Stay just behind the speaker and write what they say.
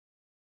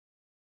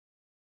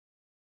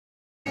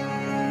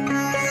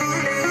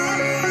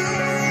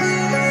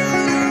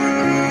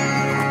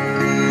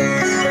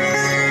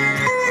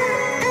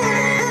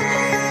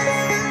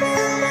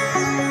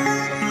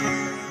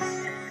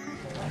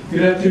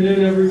Good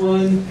afternoon,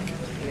 everyone.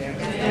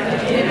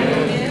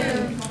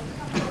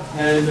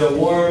 And a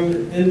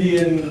warm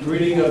Indian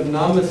greeting of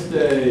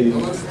Namaste.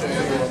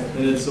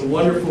 And it's a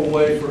wonderful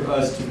way for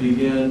us to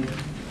begin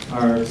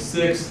our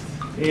 6th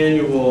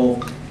annual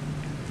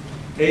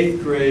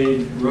 8th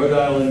grade Rhode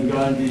Island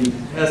Gandhi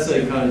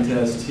essay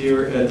contest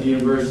here at the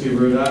University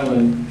of Rhode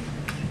Island,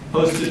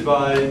 hosted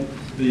by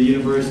the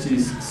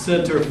university's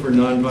Center for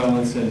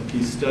Nonviolence and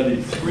Peace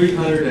Studies.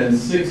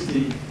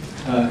 360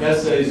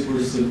 essays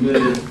were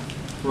submitted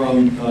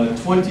from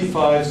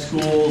 25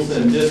 schools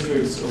and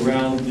districts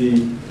around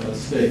the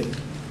state.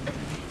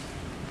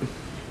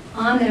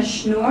 Anna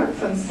Schnorr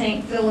from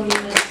St.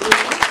 Philomena School.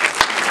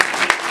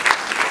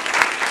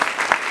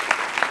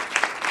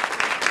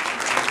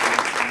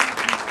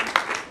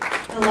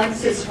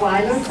 Alexis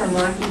Weiler from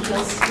Rocky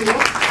Hill School.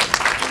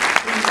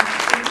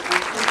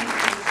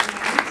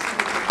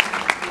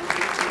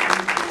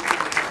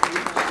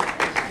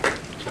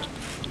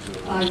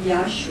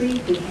 Yashri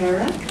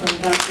Behera from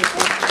Dr.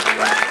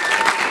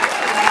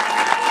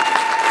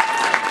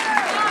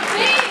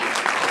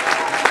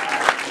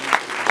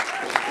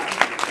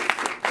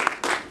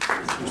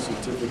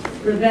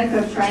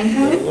 Rebecca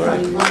Franco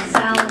from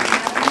LaSalle.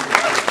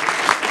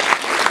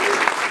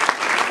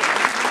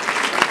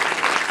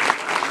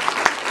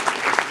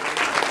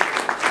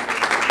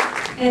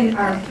 And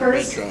our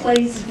first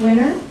place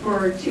winner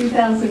for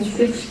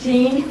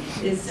 2016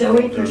 is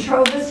Zoe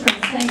Petrovas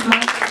from St.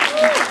 Michael.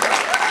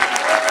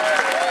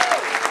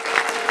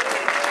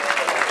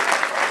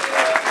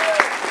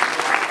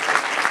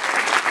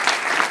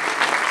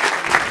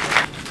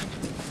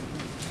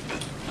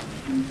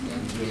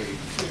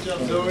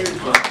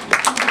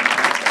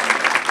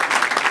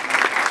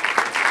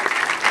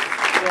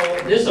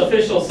 So this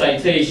official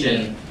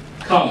citation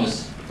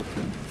comes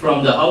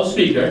from the House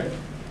Speaker,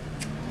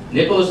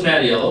 Nicholas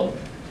Mattiello,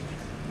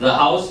 the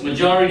House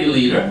Majority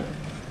Leader,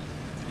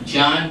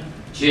 John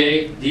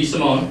J.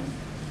 DeSimone,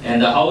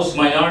 and the House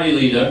Minority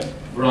Leader,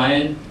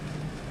 Brian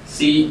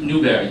C.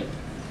 Newberry.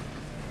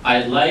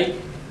 I'd like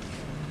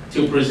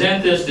to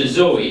present this to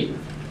Zoe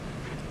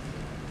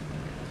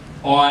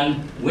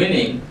on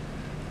winning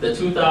the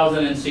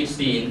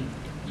 2016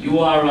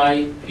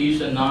 URI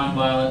Peace and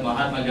Nonviolent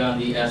Mahatma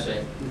Gandhi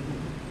essay.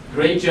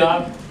 Great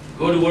job,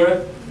 good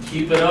work,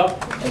 keep it up,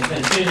 and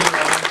continue on.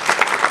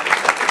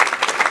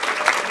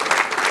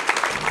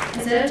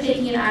 Instead of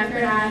taking an eye for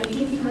an eye, we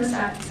can become a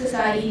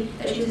society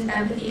that chooses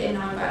empathy and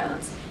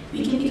nonviolence.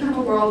 We can become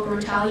a world where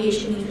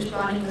retaliation means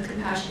responding with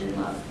compassion and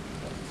love.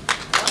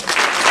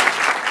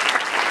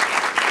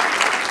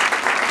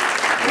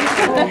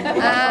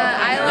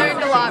 I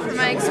learned a lot from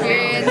my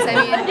experience. I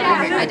mean,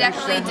 I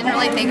definitely didn't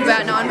really think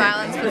about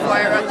nonviolence before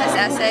I wrote this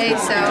essay,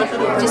 so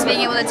just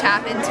being able to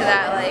tap into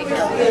that, like,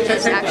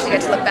 just actually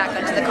get to look back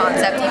into the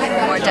concept even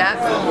in more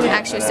depth. I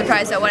actually was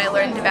surprised at what I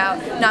learned about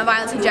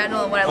nonviolence in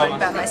general and what I learned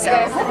about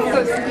myself.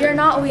 We are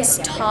not always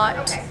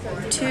taught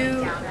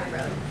to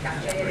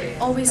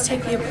always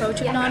take the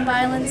approach of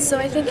nonviolence, so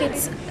I think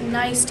it's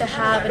nice to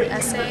have an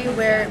essay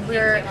where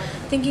we're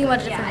thinking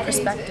about a different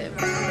perspective.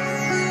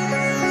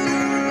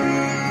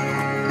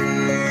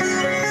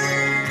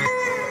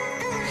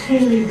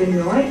 Haley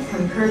Benoit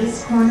from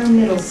Curtis Corner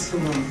Middle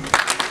School.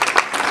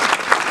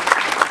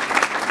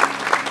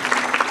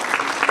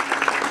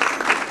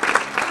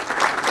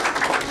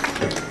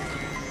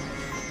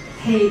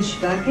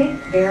 Paige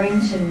Bucket,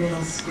 Barrington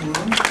Middle School.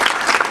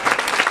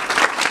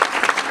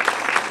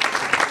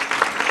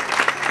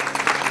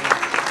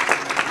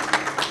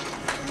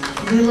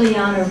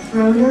 Liliana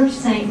Froner,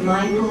 St.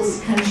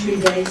 Michael's Country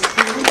Day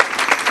School.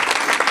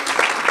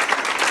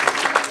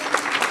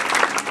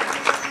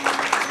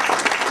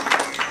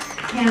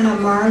 Hannah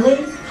Marley,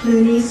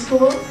 Clooney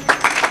School.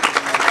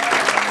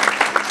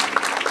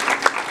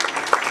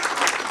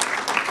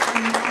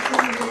 And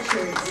Matthew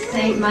Richards,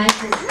 St.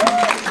 Michael's Country Day.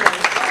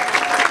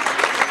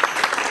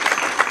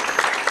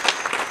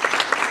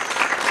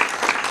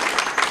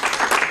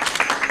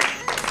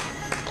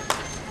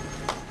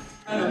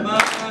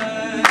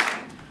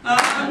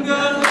 I'm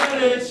gonna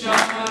let it shine.